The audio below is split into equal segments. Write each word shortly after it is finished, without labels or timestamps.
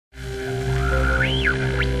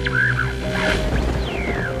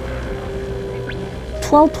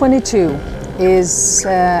1222 is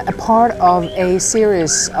a part of a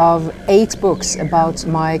series of 8 books about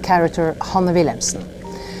my character Hanne Wilhelmsen,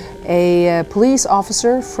 a police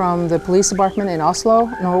officer from the police department in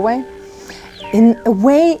Oslo, Norway. In a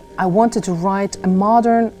way, I wanted to write a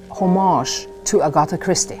modern homage to Agatha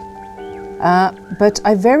Christie. But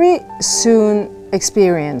I very soon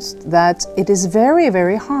experienced that it is very,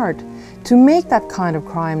 very hard to make that kind of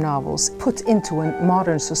crime novels put into a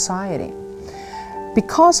modern society,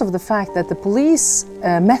 because of the fact that the police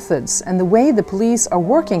methods and the way the police are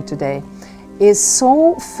working today is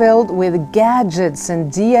so filled with gadgets and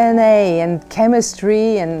DNA and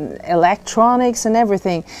chemistry and electronics and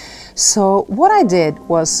everything. So what I did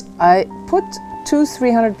was I put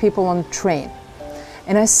 200-300 people on a train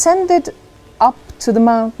and I sent it up to the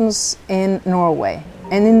mountains in Norway.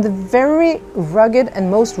 And in the very rugged and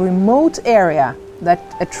most remote area that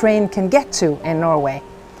a train can get to in Norway,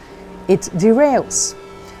 it derails.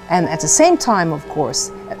 And at the same time, of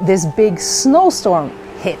course, this big snowstorm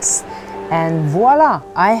hits. And voila,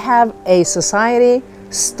 I have a society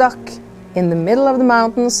stuck in the middle of the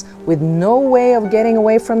mountains with no way of getting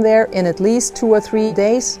away from there in at least 2 or 3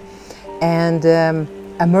 days. And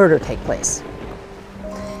a murder takes place.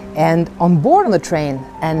 And on board on the train,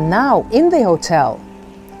 and now in the hotel,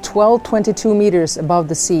 1222 meters above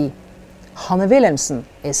the sea, Hanne Wilhelmsen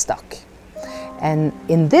is stuck. And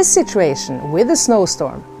in this situation, with a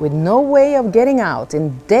snowstorm, with no way of getting out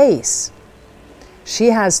in days, she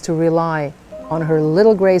has to rely on her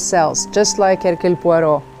little grey cells, just like Hercule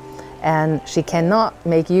Poirot, and she cannot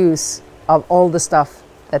make use of all the stuff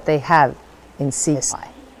that they have in CSI.